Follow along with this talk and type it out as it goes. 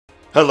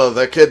Hello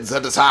there, kids,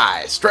 and it's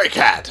I, Stray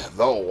Cat,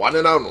 the one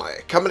and only,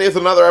 coming with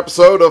another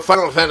episode of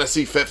Final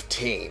Fantasy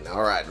 15.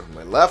 Alright, when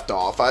we left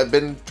off, I've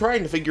been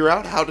trying to figure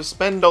out how to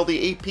spend all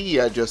the AP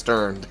I just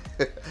earned.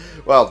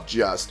 Well,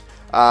 just.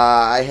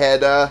 I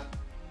had,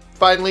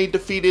 finally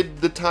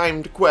defeated the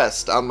timed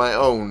quest on my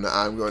own.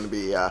 I'm going to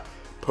be,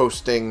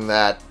 posting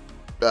that,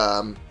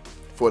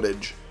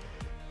 footage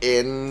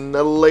in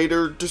a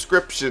later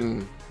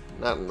description.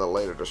 Not in the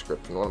later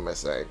description, what am I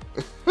saying?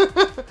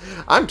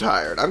 I'm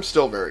tired. I'm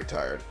still very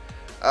tired.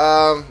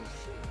 I'm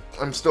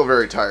still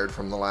very tired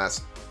from the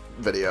last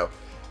video.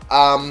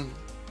 I'm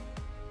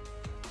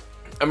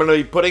going to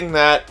be putting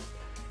that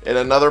in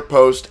another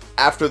post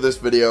after this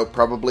video,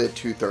 probably at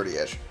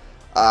 2:30ish.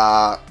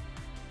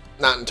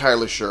 Not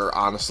entirely sure,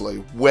 honestly,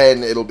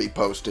 when it'll be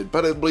posted,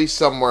 but it'll be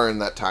somewhere in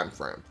that time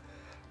frame.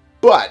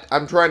 But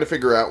I'm trying to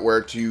figure out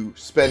where to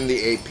spend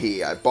the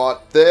AP. I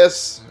bought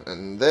this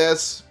and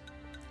this.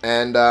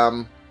 And,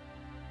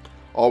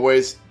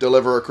 always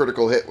deliver a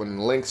critical hit when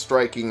link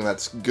striking.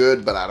 That's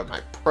good, but out of my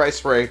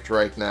price range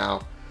right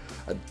now.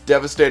 A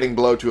devastating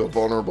blow to a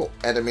vulnerable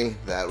enemy.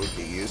 That would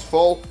be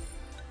useful.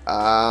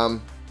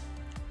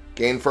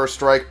 Gain first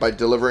strike by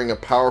delivering a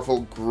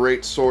powerful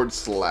great sword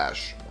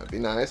slash. That'd be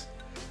nice.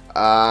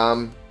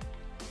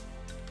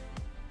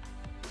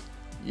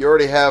 You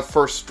already have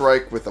first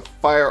strike with a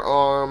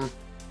firearm.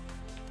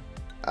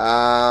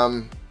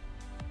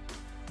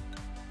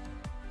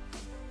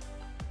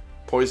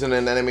 Poison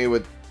an enemy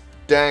with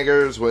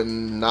daggers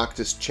when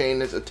Noctis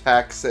Chain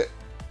attacks it.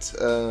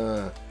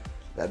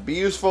 That'd be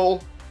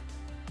useful.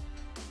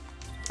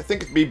 I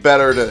think it'd be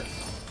better to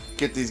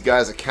get these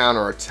guys a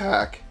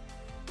counterattack.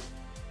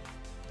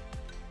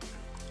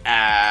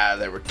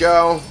 There we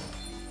go.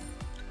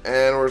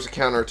 And where's the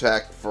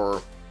counterattack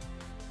for...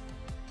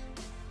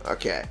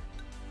 Okay.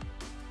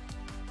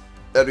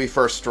 That'd be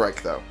first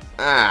strike, though.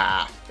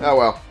 Oh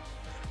well.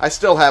 I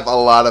still have a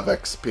lot of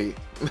XP.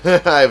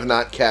 I have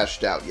not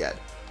cashed out yet.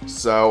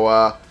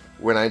 So,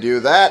 when I do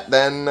that,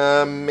 then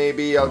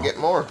maybe I'll get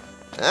more.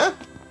 Huh?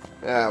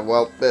 Yeah,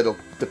 well, it'll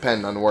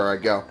depend on where I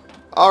go.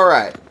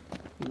 Alright.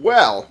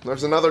 Well,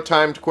 there's another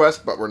timed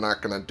quest, but we're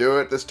not going to do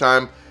it this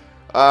time.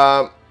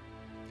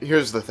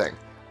 Here's the thing.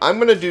 I'm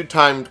going to do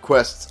timed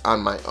quests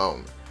on my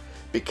own.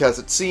 Because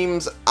it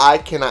seems I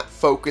cannot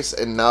focus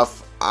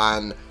enough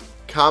on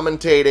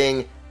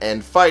commentating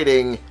and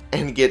fighting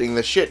and getting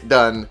the shit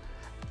done.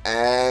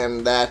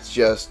 And that's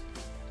just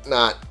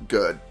not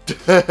good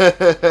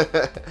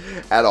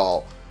at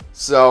all.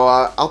 So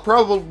I'll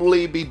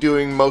probably be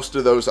doing most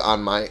of those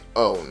on my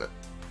own.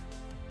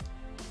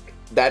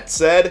 That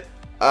said,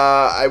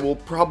 I will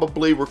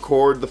probably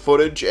record the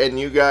footage and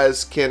you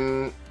guys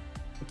can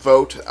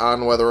vote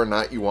on whether or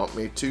not you want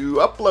me to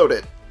upload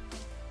it.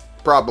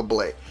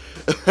 Probably.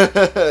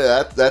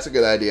 That's a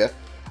good idea,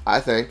 I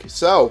think.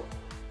 So,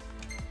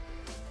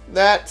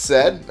 that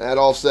said, that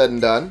all said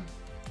and done,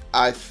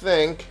 I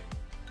think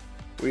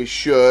we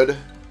should be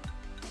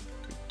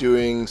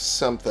doing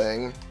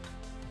something.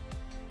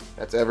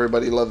 That's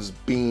Everybody Loves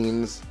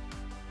Beans.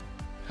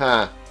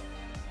 Huh.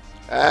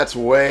 That's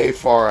way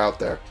far out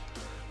there.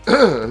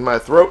 And my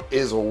throat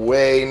is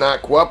way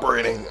not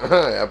cooperating.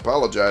 I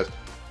apologize.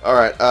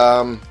 Alright,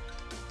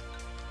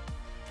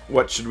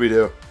 what should we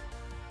do?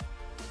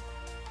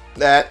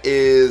 That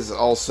is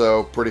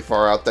also pretty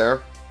far out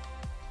there.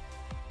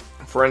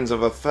 Friends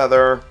of a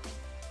Feather.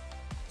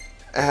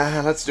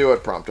 Let's do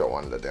what Prompto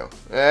wanted to do.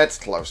 It's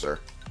closer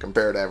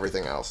compared to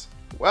everything else.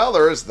 Well,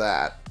 there is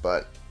that,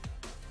 but...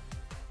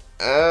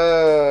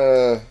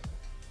 Yeah,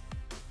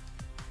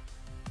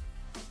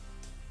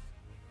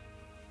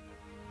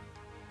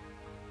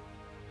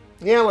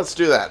 let's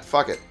do that.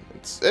 Fuck it.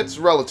 It's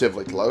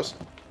relatively close.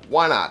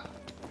 Why not?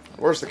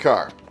 Where's the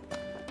car?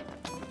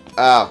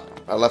 Oh,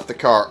 I left the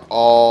car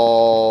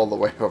all the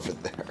way over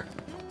there.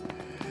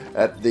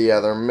 At the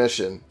other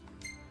mission.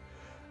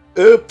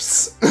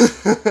 Oops.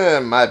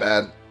 My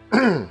bad.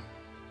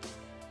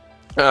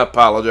 I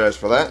apologize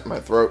for that. My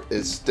throat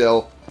is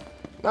still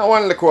not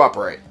wanting to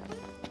cooperate.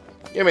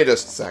 Give me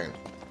just a second.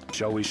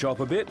 Shall we shop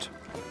a bit?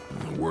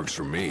 Works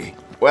for me.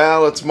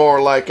 Well, it's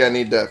more like I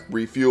need to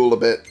refuel a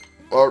bit.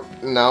 Or,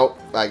 no,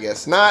 I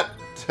guess not.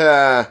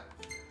 How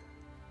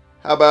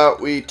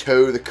about we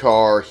tow the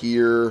car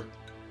here?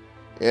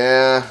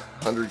 Yeah,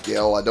 100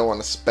 gil. I don't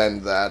want to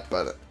spend that,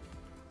 but...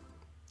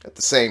 At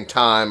the same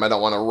time, I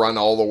don't want to run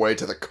all the way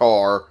to the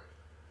car,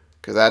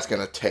 because that's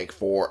going to take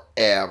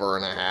forever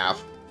and a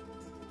half.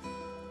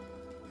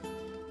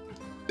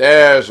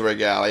 There's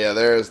Regalia.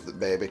 There's the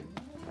baby.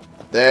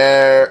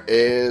 There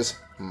is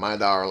my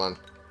darling.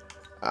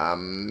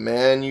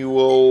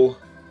 Manual.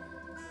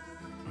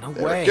 No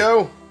There way. we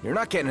go. You're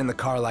not getting in the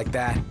car like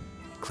that.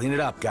 Clean it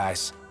up,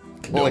 guys.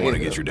 Don't want to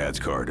get your dad's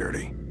car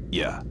dirty.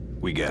 Yeah,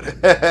 we get it.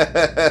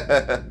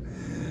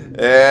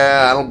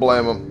 Yeah, I don't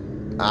blame him.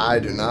 I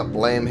do not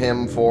blame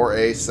him for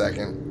a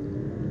second.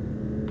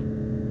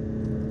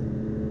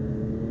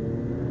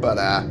 But,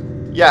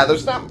 yeah,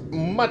 there's not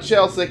much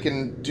else they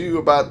can do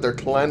about their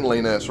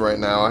cleanliness right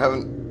now. I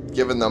haven't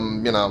given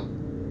them, you know,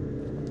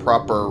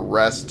 proper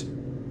rest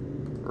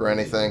or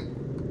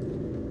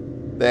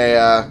anything. They,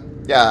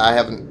 yeah, I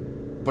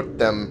haven't put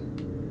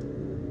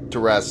them to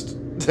rest.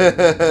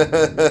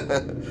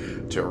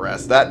 To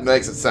rest. That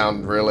makes it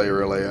sound really,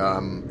 really,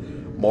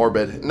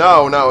 morbid.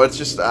 No, it's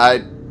just I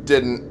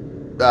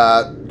didn't,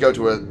 go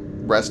to a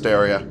rest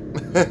area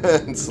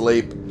and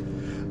sleep.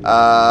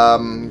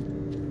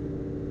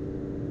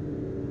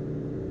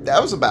 That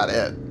was about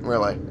it,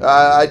 really.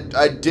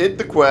 I did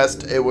the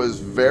quest. It was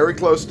very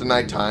close to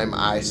nighttime.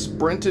 I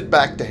sprinted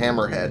back to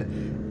Hammerhead,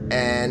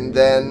 and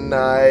then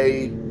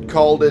I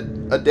called it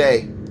a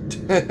day.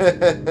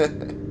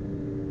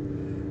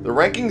 The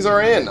rankings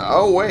are in.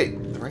 Oh,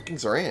 wait. The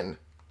rankings are in.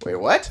 Wait,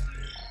 what?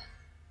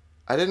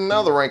 I didn't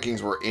know the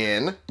rankings were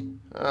in.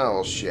 Oh,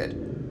 well, shit.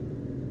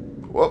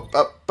 Whoop,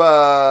 up,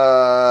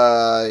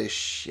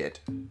 shit.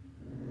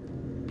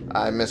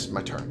 I missed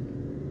my turn.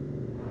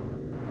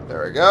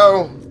 There we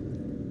go.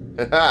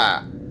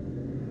 Haha.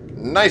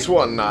 Nice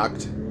one,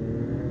 Noct.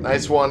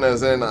 Nice one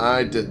as in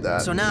I did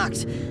that. So,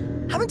 Noct,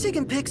 haven't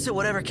taken pics at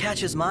whatever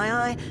catches my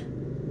eye,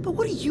 but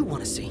what do you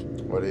want to see?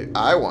 What do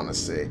I want to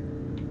see?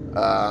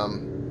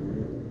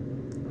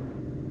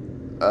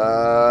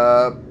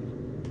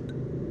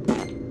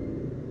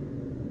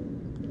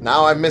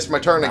 Now I missed my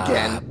turn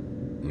again.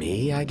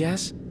 Me, I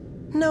guess?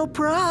 No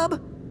prob.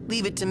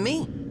 Leave it to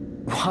me.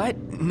 What?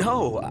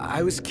 No,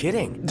 I was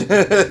kidding.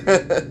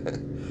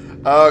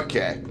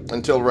 Okay,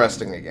 until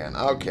resting again.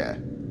 Okay.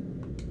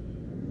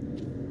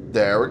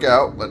 There we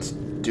go. Let's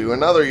do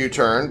another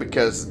U-turn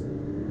because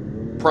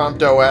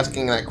Prompto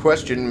asking that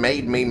question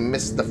made me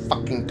miss the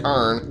fucking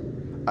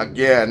turn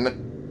again.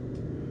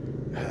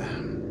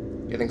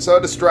 Getting so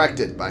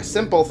distracted by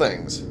simple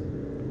things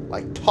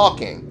like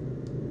talking.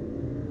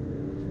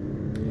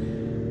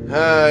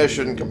 I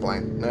shouldn't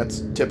complain.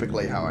 That's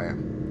typically how I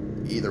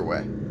am. Either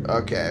way.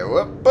 Okay,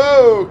 whoop,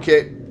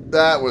 okay.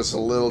 That was a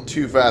little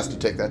too fast to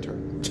take that turn.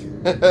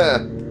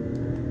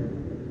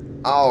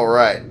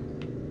 Alright.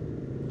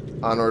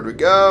 Onward we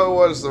go.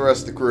 What is the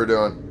rest of the crew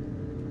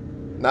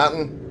doing?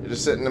 Nothing? You're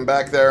just sitting in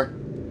back there?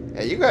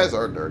 Yeah, you guys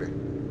are dirty.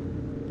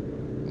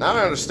 Now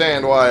I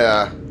understand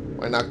why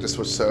Noctis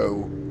was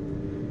so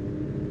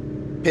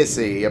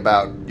pissy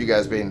about you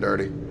guys being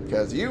dirty.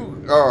 Because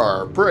you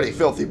are pretty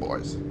filthy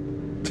boys.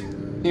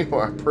 You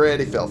are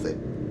pretty filthy.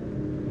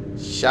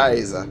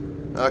 Shiza.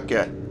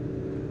 Okay.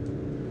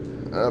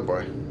 Oh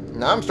boy.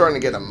 Now I'm starting to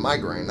get a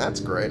migraine. That's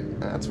great.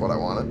 That's what I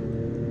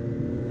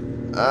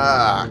wanted.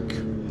 Ah,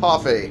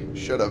 coffee.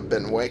 Should have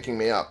been waking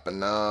me up, but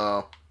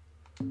no.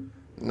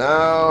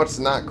 No, it's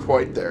not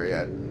quite there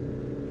yet.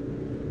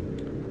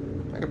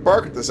 I could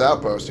park at this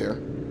outpost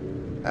here.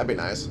 That'd be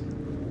nice.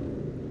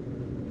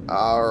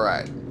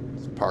 Alright.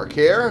 Let's park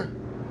here.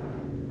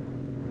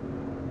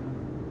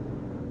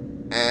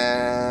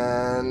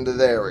 And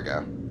there we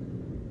go.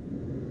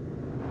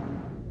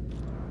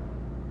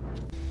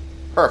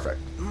 Perfect.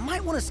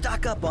 Might want to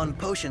stock up on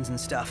potions and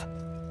stuff.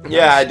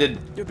 Yeah, I did.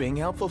 You're being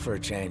helpful for a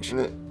change.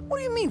 What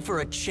do you mean for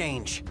a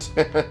change?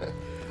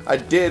 I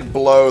did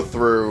blow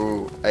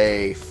through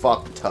a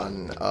fuck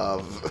ton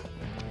of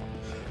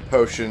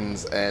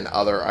potions and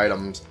other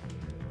items.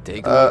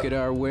 Take a look at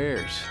our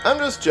wares. I'm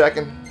just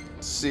checking.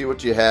 See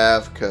what you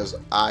have, because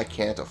I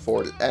can't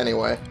afford it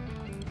anyway.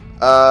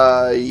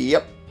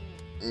 Yep.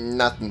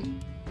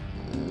 Nothing.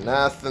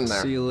 Nothing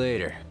there. See you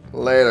later.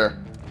 Later.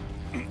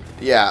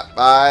 Yeah,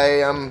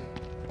 I'm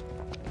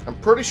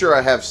pretty sure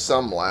I have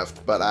some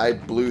left, but I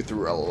blew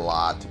through a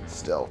lot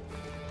still.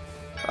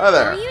 Hi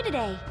there. How are you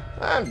today?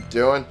 I'm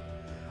doing.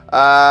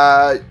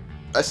 I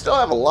still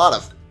have a lot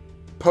of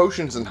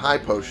potions and high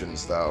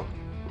potions, though.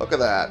 Look at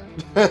that.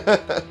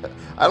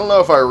 I don't know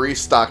if I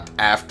restocked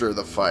after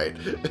the fight.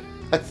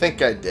 I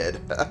think I did.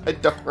 I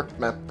don't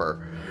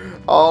remember.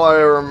 All I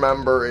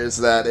remember is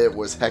that it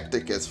was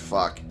hectic as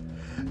fuck.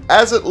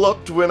 As it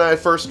looked when I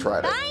first tried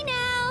it. Bye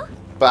now.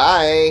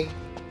 Bye.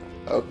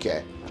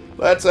 Okay.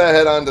 Let's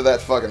head on to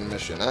that fucking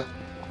mission, huh?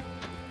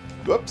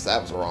 Whoops,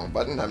 that was the wrong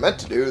button. I meant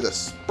to do the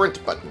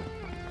sprint button.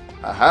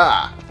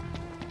 Aha!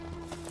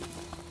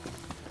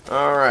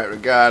 Alright, we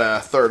got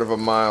a third of a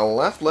mile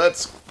left.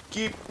 Let's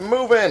keep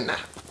moving,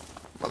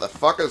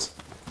 motherfuckers.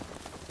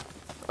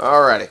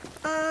 Alrighty.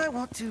 I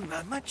want to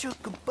ride my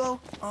chocobo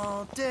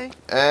all day.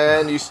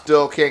 And you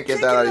still can't get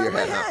that out of your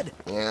Taking head,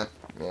 out my huh?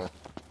 Yeah.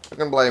 I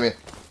can blame you.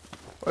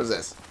 What is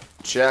this?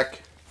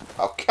 Check.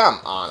 Oh, come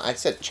on. I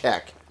said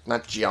check,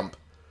 not jump.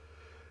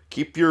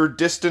 Keep your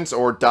distance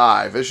or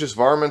die. Vicious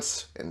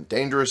varmints and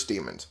dangerous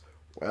demons.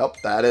 Well,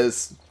 that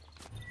is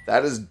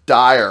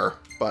dire,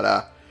 but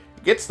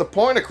it gets the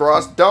point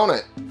across, don't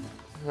it?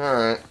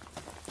 Alright.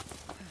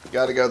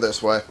 Gotta go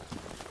this way.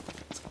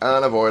 It's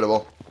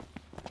unavoidable.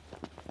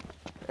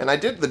 And I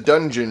did the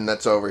dungeon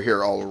that's over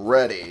here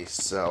already,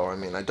 so, I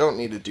mean, I don't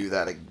need to do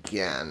that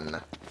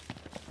again.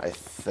 I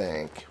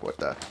think. What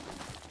the?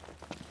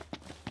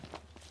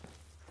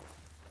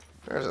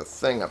 There's a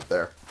thing up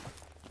there.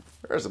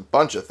 There's a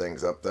bunch of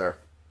things up there.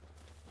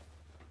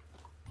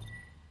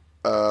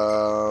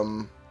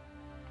 Yeah,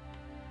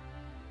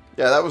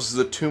 that was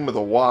the Tomb of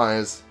the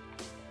Wise.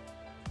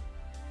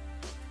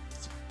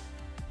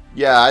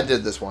 Yeah, I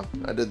did this one.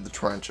 I did the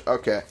trench.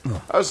 Okay.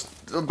 I was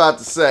about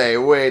to say,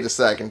 wait a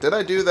second. Did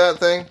I do that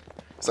thing?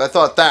 Because I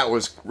thought that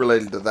was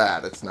related to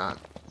that. It's not.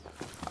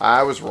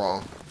 I was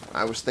wrong.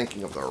 I was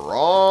thinking of the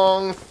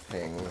wrong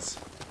things.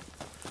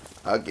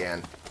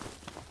 Again.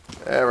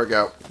 There we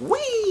go.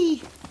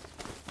 Whee!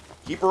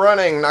 Keep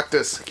running,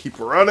 Noctis. Keep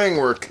running.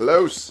 We're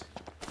close.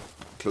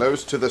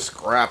 Close to the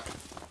scrap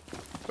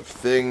of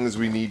things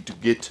we need to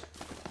get.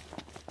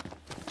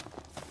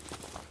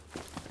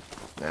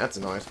 That's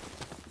a noise.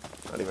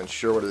 Not even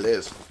sure what it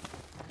is.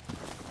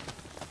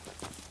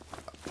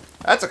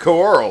 That's a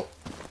coral.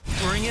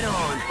 Bring it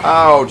on.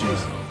 Oh, jeez.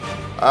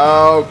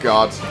 Oh,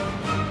 God.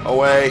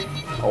 Away.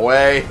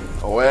 Away.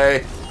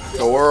 Away.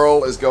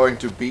 Coral is going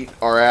to beat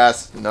our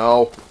ass.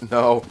 No.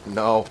 No.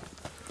 No.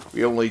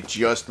 We only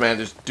just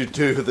managed to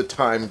do the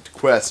timed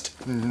quest.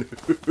 No.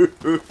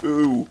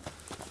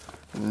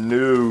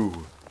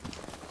 No.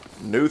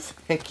 No,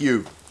 thank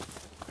you.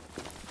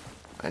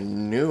 I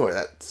knew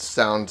that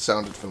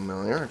sounded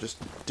familiar. I just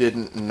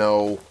didn't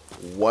know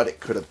what it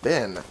could have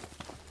been.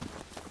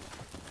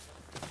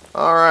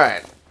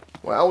 Alright.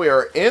 Well, we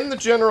are in the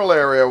general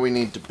area we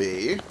need to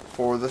be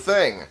for the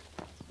thing.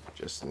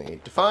 Just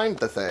need to find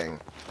the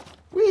thing.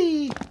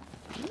 Whee!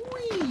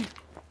 Whee!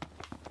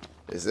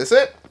 Is this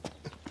it?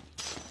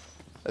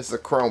 This is a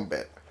chrome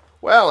bit.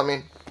 Well, I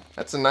mean,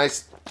 that's a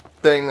nice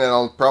thing that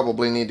I'll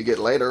probably need to get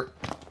later.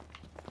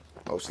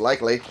 Most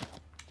likely.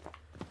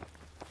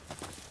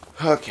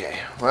 Okay,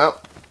 well,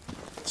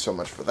 so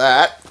much for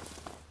that.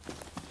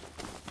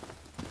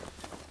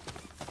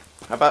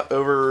 How about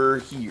over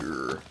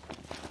here?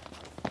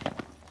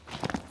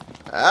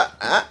 That's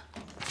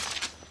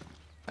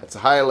a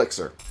high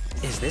elixir.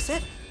 Is this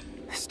it?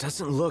 This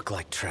doesn't look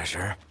like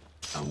treasure.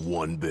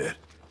 One bit.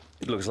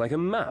 It looks like a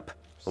map.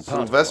 Well,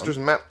 part of Sylvester's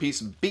one. map piece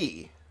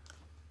B.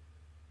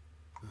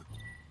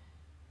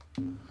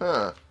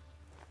 Huh.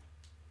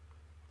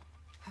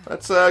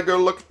 Let's go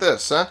look at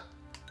this, huh?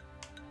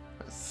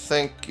 I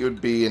think it would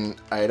be in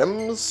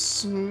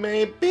items,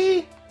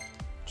 maybe?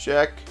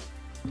 Check.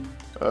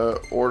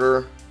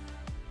 Order.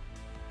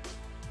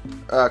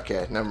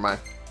 Okay, never mind.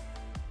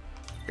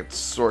 I could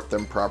sort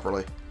them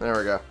properly. There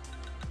we go.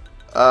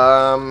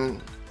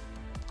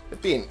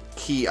 It'd be a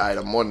key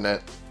item, wouldn't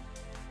it?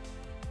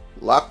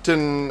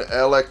 Lopton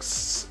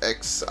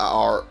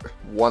LXXR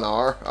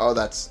 1R. Oh,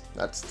 that's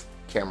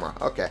camera.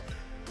 Okay.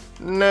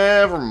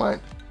 Never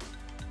mind.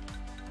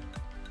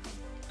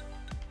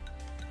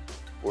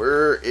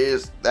 Where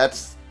is...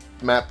 That's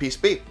map piece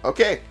B.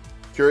 Okay.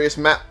 Curious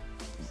map.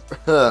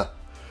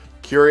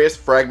 Curious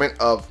fragment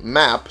of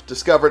map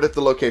discovered at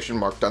the location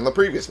marked on the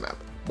previous map.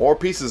 More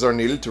pieces are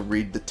needed to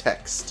read the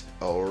text.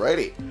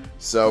 Alrighty.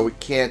 So we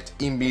can't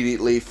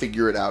immediately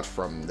figure it out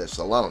from this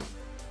alone.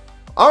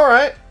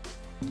 Alright.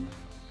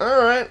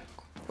 Alright.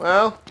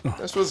 Well,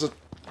 this was a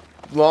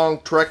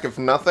long trek of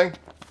nothing.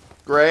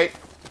 Great.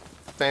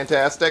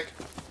 Fantastic.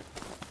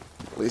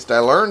 At least I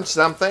learned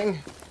something.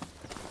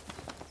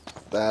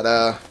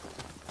 That,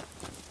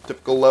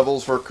 typical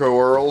levels for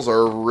corals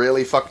are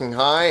really fucking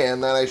high,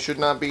 and that I should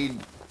not be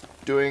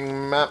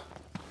doing map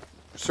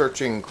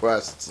searching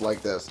quests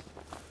like this.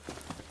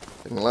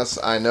 Unless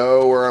I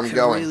know where I'm Could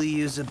going. really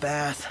use a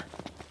bath.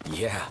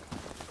 Yeah.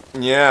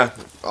 Yeah,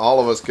 all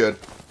of us could.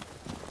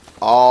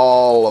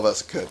 All of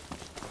us could.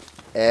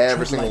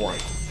 Every single one.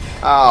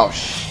 Oh,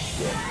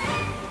 shit.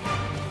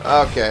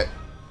 Okay.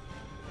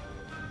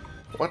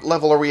 What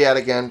level are we at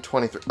again?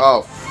 23.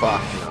 Oh,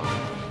 fuck, no.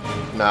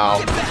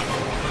 No.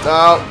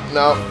 No,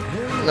 no,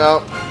 no,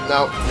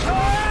 no.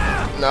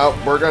 No,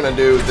 we're gonna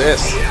do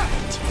this.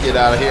 Get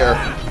out of here.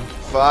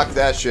 Fuck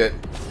that shit.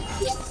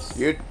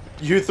 You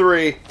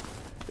three,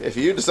 if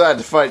you decide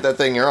to fight that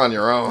thing, you're on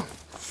your own.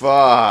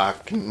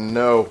 Fuck,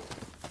 no.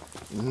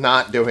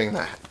 Not doing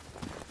that.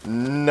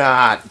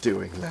 Not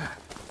doing that.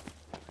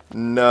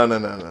 No, no,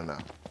 no, no, no.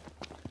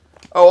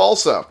 Oh,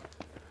 also,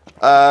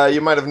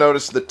 you might have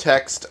noticed the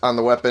text on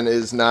the weapon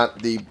is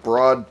not the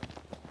broad,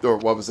 or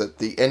what was it,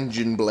 the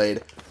engine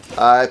blade.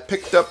 I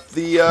picked up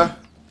the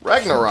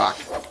Ragnarok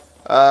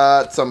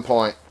at some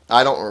point.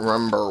 I don't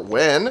remember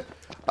when.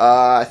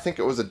 I think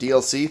it was a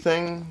DLC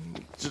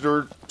thing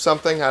or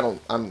something.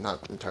 I'm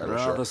not entirely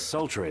sure. Rather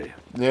sultry.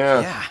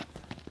 Yeah.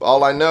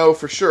 All I know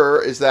for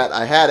sure is that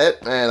I had it,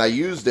 and I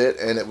used it,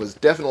 and it was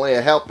definitely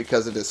a help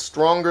because it is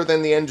stronger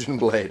than the engine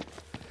blade.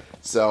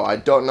 So I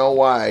don't know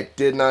why I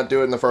did not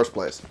do it in the first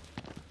place.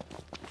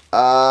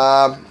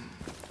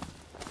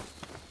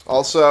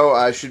 Also,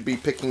 I should be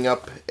picking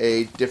up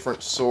a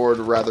different sword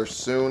rather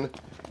soon,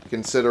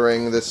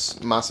 considering this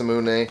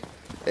Masamune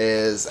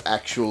is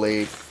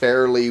actually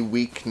fairly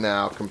weak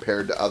now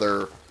compared to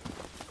other...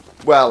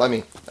 Well, I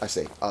mean, I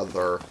say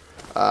other...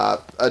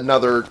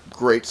 another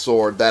great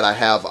sword that I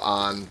have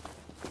on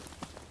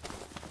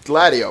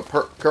Gladio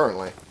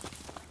currently.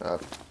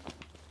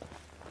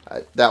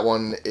 That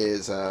one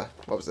is, what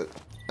was it?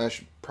 I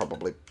should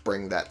probably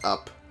bring that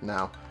up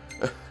now.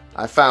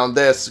 I found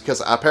this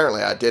because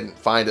apparently I didn't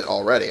find it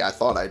already. I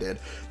thought I did.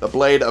 The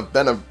Blade of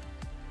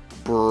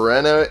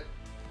Brenair?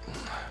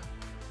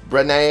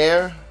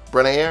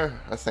 Brennier,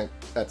 I think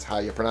that's how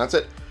you pronounce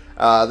it.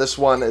 This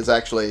one is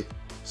actually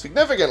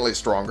significantly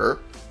stronger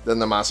than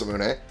the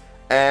Masamune,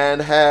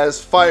 and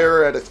has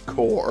fire at its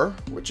core,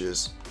 which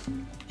is,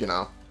 you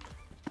know,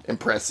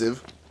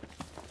 impressive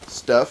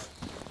stuff.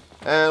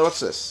 And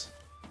what's this?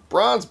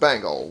 Bronze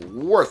bangle.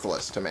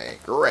 Worthless to me.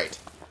 Great.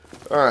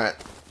 Alright.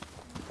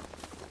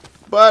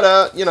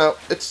 But, you know,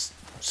 it's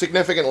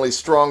significantly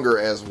stronger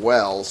as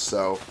well,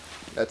 so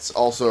that's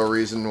also a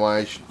reason why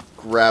I should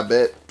grab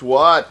it.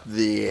 What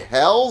the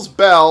hell's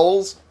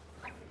bells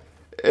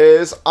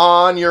is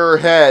on your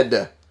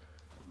head?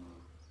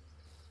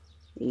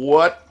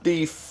 What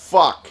the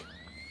fuck?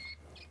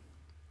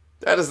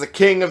 That is the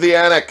king of the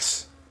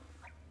annex.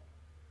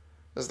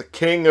 That's the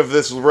king of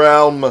this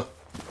realm.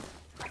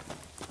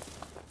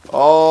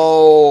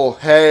 Oh,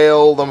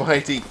 hail the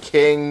mighty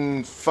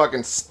king,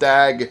 fucking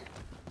stag.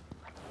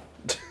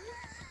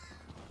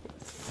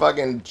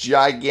 Fucking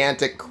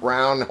gigantic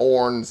crown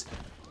horns.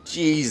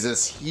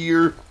 Jesus,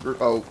 here.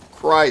 Oh,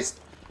 Christ.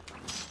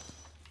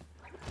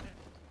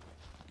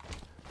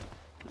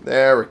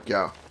 There we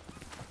go.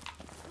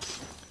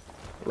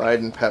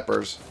 Leiden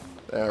peppers.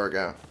 There we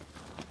go.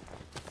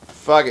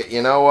 Fuck it,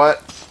 you know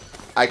what?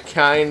 I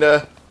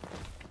kinda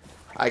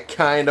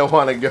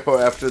want to go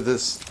after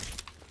this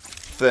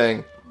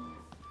thing.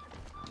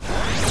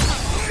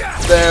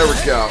 There we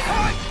go.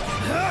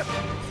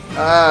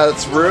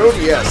 That's rude?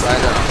 Yes, I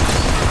know.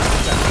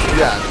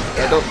 Yeah,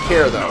 I don't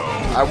care though.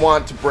 I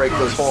want to break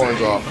those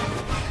horns off.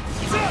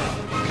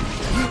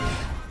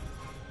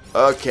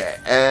 Okay,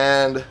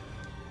 and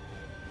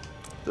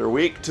they're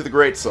weak to the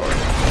greatsword.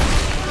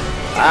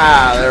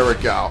 Ah, there we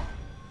go.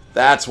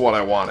 That's what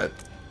I wanted.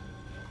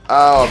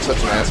 Oh, I'm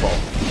such an asshole.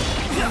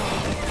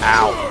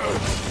 Ow.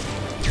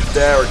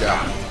 There we go.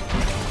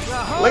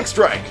 Link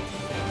strike.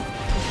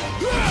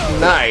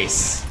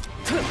 Nice.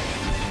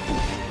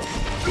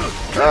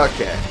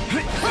 Okay.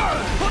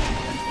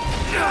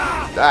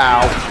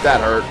 Ow, that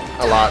hurt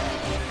a lot.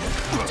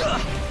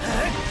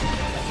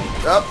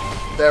 Up,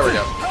 there we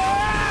go.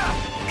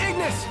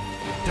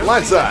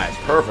 Line side,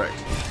 perfect.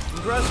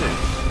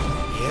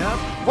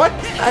 What?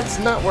 That's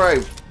not where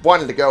I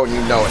wanted to go, and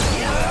you know it.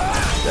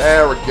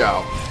 There we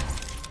go.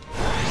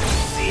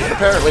 And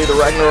apparently, the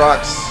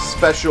Ragnarok's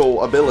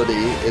special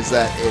ability is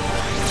that it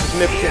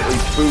significantly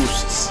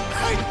boosts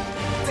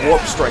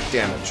warp strike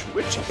damage,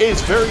 which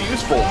is very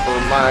useful for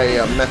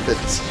my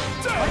methods.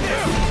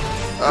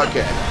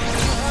 Okay.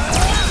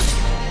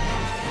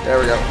 There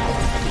we go.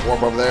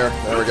 Warp over there.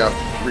 There we go.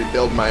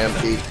 Rebuild my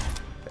MP.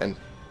 And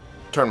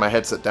turn my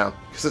headset down,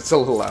 because it's a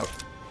little loud.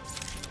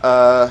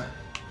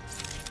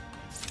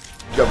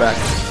 Go back.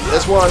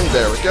 This one.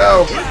 There we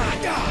go.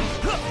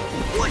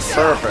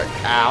 Perfect.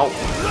 Ow.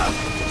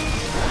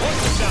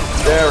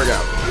 There we go.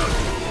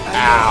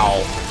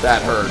 Ow.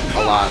 That hurt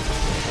a lot.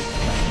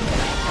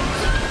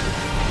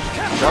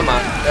 Come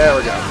on. There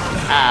we go.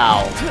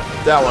 Ow.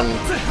 That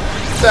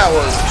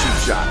was a cheap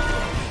shot.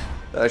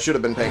 I should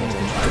have been paying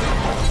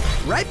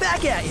attention. Right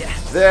back at you.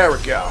 There we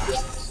go.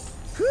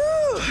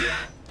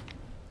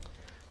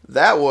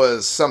 That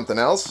was something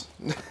else.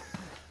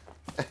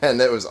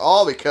 And it was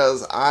all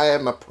because I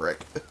am a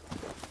prick.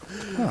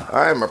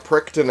 I am a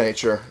prick to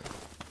nature.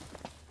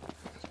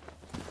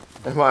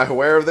 Am I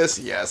aware of this?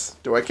 Yes.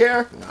 Do I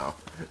care? No.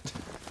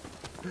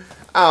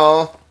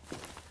 Oh,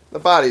 the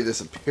body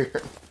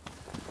disappeared.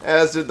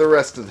 As did the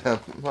rest of them.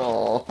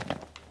 Oh.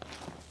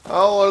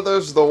 Oh,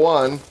 there's the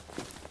one.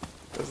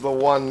 There's the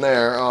one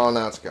there. Oh,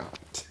 now it's gone.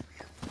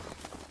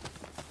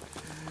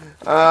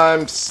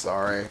 I'm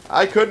sorry.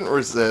 I couldn't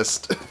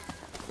resist.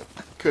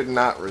 Could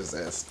not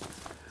resist.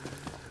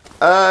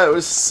 It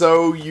was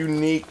so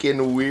unique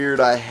and weird,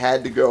 I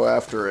had to go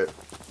after it.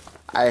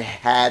 I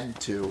had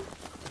to.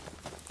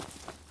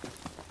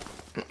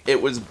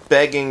 It was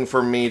begging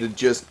for me to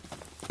just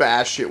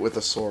bash it with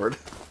a sword.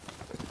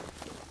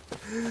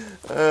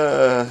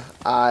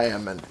 I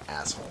am an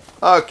asshole.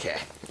 Okay.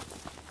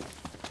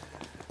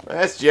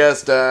 Let's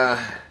just,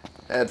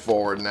 head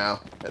forward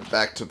now. Head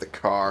back to the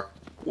car.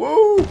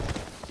 Woo!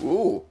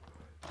 Ooh.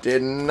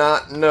 Did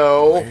not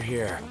know We're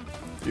here.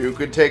 you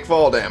could take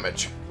fall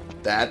damage.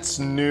 That's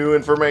new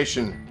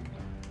information.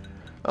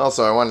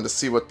 Also, I wanted to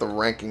see what the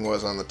ranking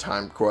was on the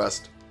timed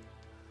quest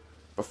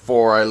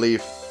before I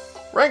leave.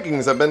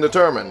 Rankings have been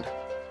determined.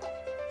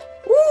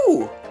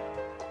 Woo!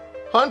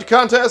 Hunt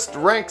contest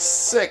rank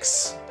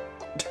 6.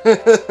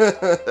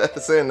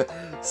 That's in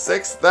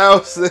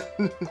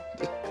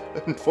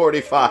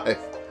 6,045.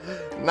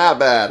 Not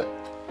bad.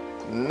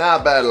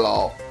 Not bad at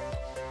all.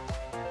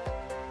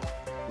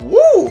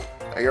 Woo!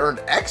 I earned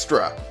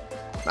extra.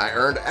 I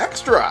earned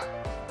extra.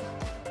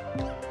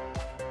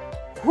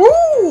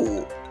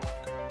 Woo!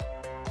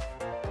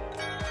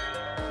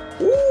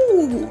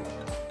 Ooh!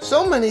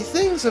 So many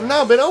things have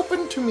now been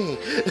opened to me.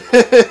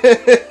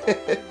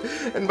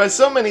 And by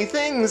so many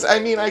things, I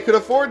mean I could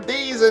afford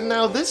these and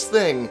now this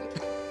thing.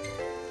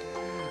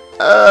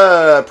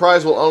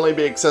 Prize will only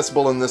be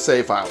accessible in the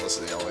save file. This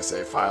is the only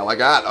save file I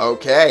got.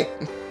 Okay.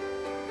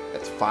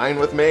 That's fine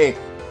with me.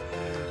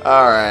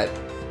 Alright.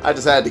 I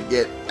just had to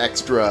get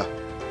extra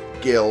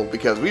skill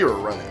because we were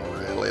running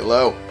really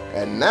low.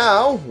 And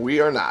now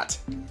we are not.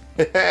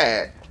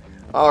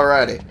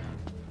 Alrighty.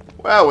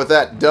 Well, with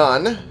that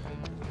done,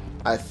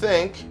 I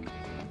think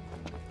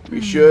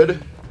we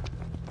should...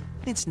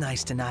 It's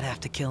nice to not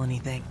have to kill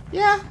anything.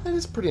 Yeah, it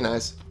is pretty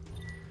nice.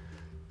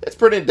 It's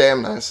pretty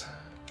damn nice.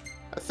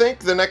 I think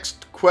the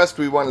next quest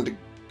we wanted to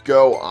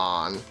go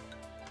on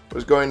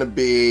was going to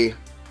be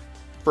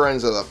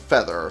Friends of the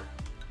Feather.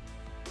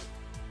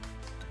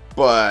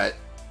 But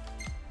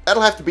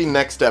that'll have to be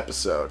next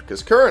episode,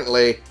 because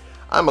currently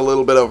I'm a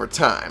little bit over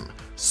time.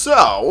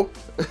 So,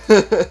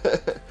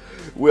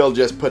 we'll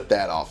just put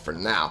that off for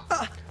now.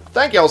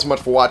 Thank you all so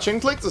much for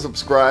watching. Click the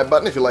subscribe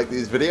button if you like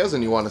these videos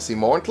and you want to see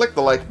more, and click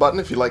the like button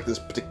if you like this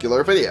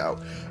particular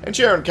video. And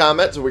share and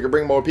comment so we can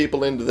bring more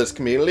people into this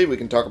community. We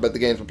can talk about the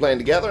games we're playing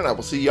together, and I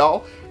will see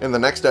y'all in the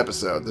next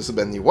episode. This has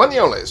been the one and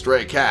only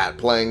Stray Cat,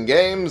 playing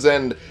games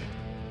and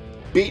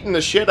beating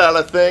the shit out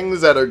of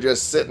things that are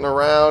just sitting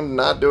around,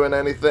 not doing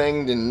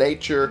anything in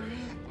nature,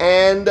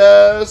 and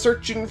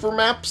searching for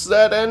maps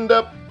that end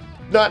up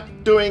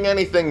not doing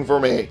anything for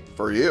me,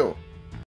 for you.